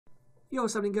Yo,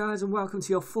 what's happening guys, and welcome to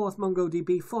your fourth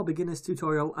MongoDB for Beginners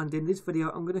tutorial. And in this video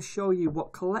I'm going to show you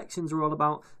what collections are all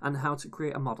about and how to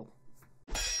create a model.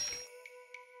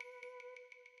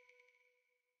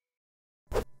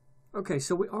 Okay,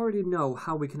 so we already know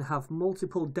how we can have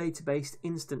multiple database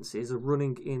instances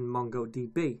running in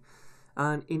MongoDB,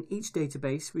 and in each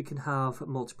database we can have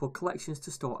multiple collections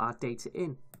to store our data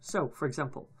in. So for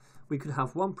example, we could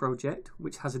have one project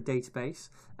which has a database,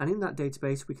 and in that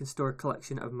database we can store a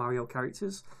collection of Mario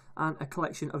characters and a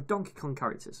collection of Donkey Kong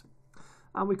characters.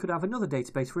 And we could have another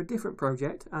database for a different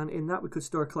project, and in that we could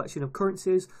store a collection of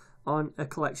currencies on a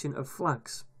collection of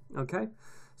flags. Okay,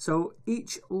 so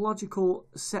each logical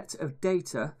set of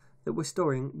data that we're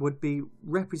storing would be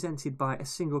represented by a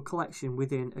single collection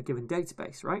within a given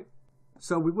database, right?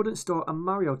 So we wouldn't store a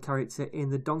Mario character in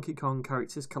the Donkey Kong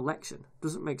characters collection.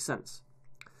 Doesn't make sense.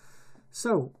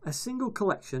 So a single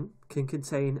collection can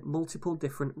contain multiple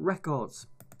different records.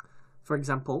 For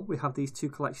example, we have these two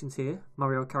collections here,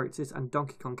 Mario characters and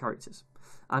Donkey Kong characters.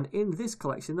 And in this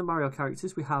collection, the Mario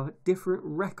characters, we have different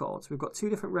records. We've got two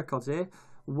different records here,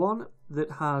 one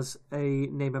that has a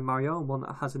name of Mario and one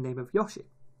that has a name of Yoshi.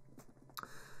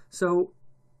 So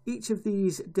each of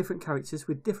these different characters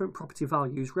with different property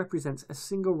values represents a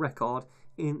single record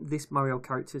in this Mario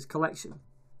characters collection.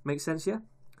 Make sense, yeah?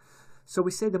 So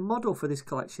we say the model for this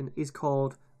collection is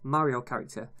called Mario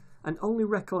character, and only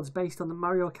records based on the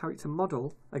Mario character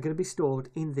model are going to be stored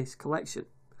in this collection.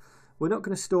 We're not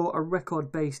going to store a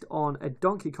record based on a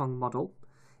Donkey Kong model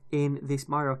in this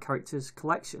Mario characters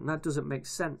collection. That doesn't make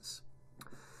sense.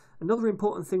 Another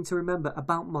important thing to remember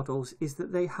about models is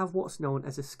that they have what's known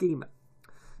as a schema.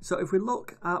 So if we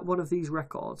look at one of these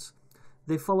records,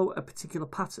 they follow a particular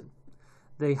pattern.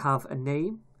 They have a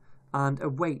name and a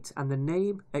weight, and the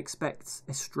name expects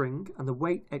a string and the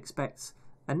weight expects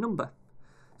a number.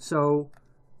 So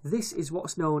this is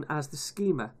what's known as the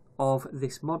schema of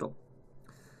this model.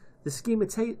 The schema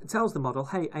tells the model,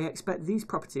 hey, I expect these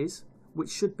properties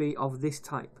which should be of this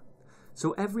type.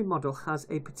 So every model has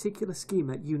a particular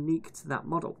schema unique to that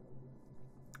model.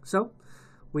 So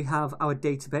we have our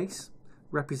database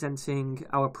representing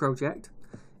our project.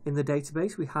 In the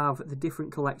database we have the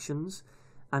different collections,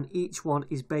 and each one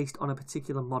is based on a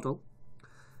particular model.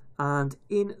 And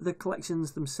in the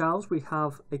collections themselves we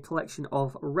have a collection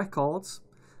of records,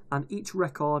 and each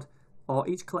record or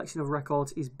each collection of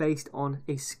records is based on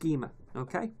a schema.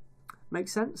 Okay,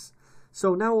 makes sense?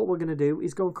 So now what we're going to do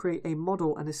is go and create a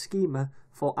model and a schema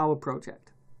for our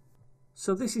project.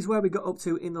 So this is where we got up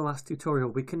to in the last tutorial.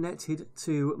 We connected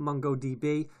to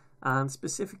MongoDB, and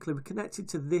specifically we connected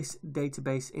to this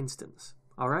database instance.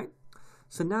 Alright,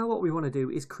 so now what we want to do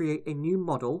is create a new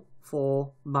model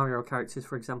for Mario characters,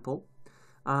 for example,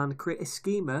 and create a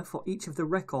schema for each of the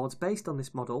records based on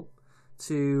this model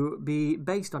to be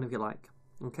based on, if you like.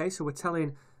 Okay, so we're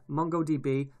telling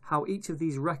MongoDB how each of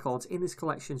these records in this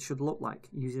collection should look like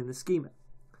using the schema.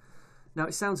 Now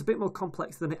it sounds a bit more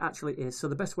complex than it actually is, so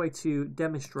the best way to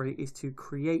demonstrate is to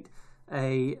create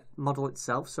a model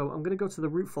itself. So I'm going to go to the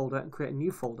root folder and create a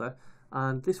new folder,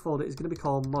 and this folder is going to be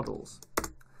called models.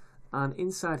 And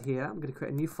inside here I'm going to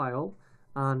create a new file,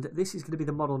 and this is going to be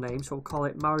the model name, so we'll call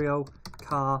it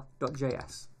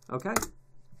mariocar.js. Okay,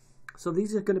 so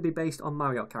these are going to be based on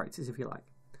Mario characters, if you like.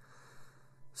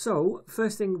 So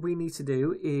first thing we need to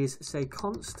do is say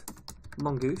const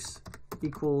mongoose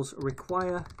equals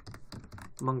require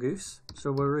mongoose.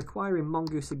 So we're requiring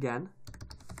mongoose again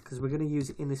because we're going to use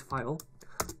it in this file.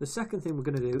 The second thing we're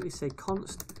going to do is say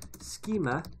const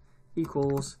schema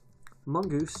equals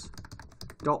mongoose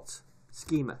dot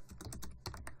schema.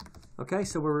 Okay,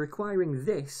 so we're requiring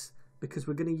this because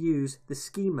we're going to use the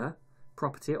schema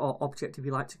property or object, if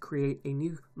you like, to create a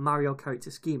new Mario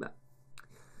character schema.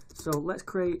 So let's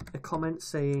create a comment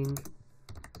saying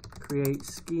create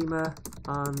schema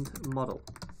and model.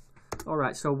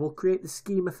 Alright, so we'll create the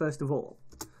schema first of all.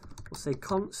 We'll say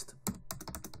const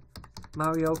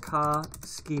Mario car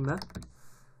schema,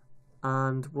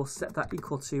 and we'll set that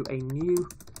equal to a new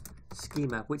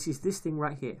schema, which is this thing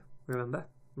right here, remember?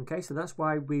 Okay, so that's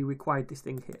why we required this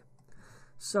thing here.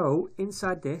 So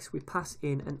inside this we pass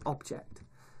in an object,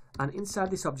 and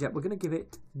inside this object we're going to give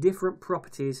it different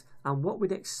properties and what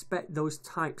we'd expect those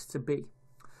types to be.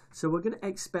 So we're going to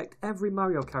expect every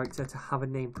Mario character to have a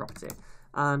name property,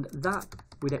 and that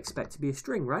we'd expect to be a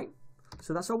string, right?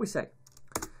 So that's all we say.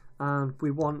 And we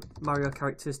want Mario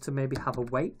characters to maybe have a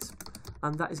weight,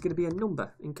 and that is going to be a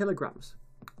number in kilograms.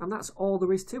 And that's all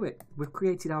there is to it. We've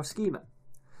created our schema.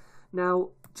 Now,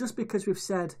 just because we've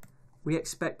said we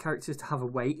expect characters to have a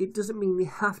weight, it doesn't mean they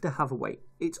have to have a weight.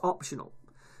 It's optional.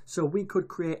 So we could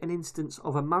create an instance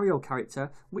of a Mario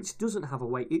character which doesn't have a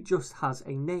weight, it just has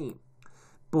a name.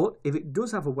 But if it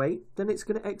does have a weight, then it's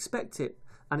going to expect it,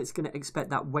 and it's going to expect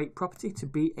that weight property to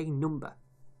be a number.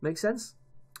 Make sense?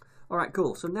 Alright,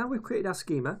 cool. So now we've created our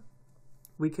schema,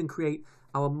 we can create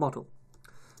our model.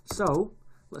 So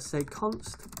let's say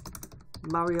const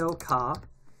Mario car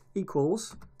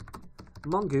equals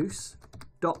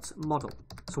mongoose.model.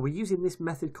 So we're using this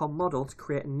method called model to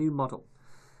create a new model.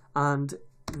 And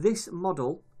this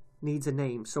model needs a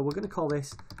name. So we're going to call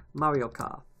this Mario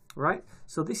car, right?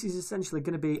 So this is essentially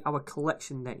going to be our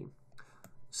collection name.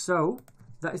 So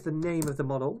that is the name of the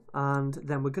model. And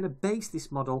then we're going to base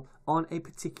this model on a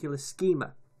particular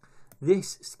schema.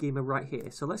 This schema right here.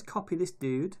 So let's copy this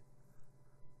dude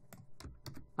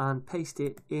and paste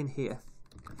it in here.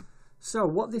 So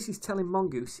what this is telling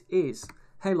Mongoose is,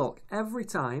 hey look, every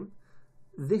time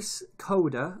this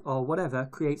coder or whatever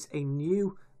creates a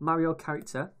new Mario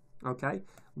character, okay,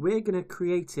 we're going to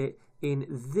create it in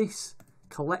this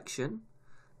collection.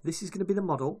 This is going to be the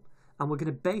model, and we're going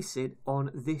to base it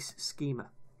on this schema.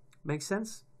 Make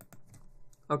sense?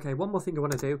 Okay, one more thing I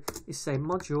want to do is say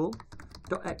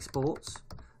module.exports,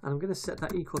 and I'm going to set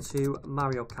that equal to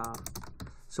Mario Kart.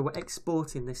 So we're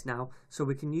exporting this now so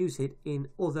we can use it in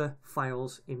other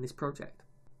files in this project.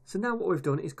 So now what we've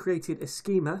done is created a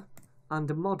schema and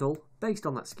a model based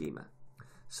on that schema.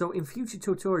 So in future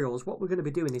tutorials, what we're going to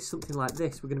be doing is something like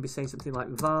this. We're going to be saying something like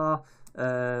var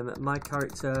my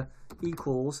character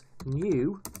equals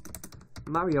new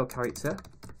Mario character,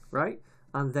 right?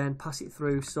 And then pass it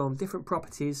through some different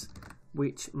properties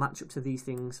which match up to these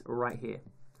things right here.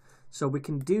 So we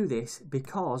can do this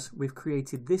because we've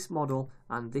created this model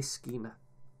and this schema.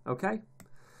 Okay?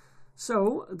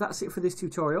 So that's it for this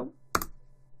tutorial.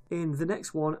 In the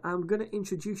next one, I'm going to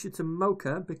introduce you to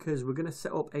Mocha because we're going to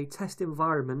set up a test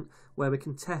environment where we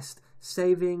can test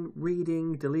saving,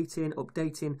 reading, deleting,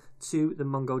 updating to the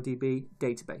MongoDB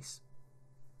database.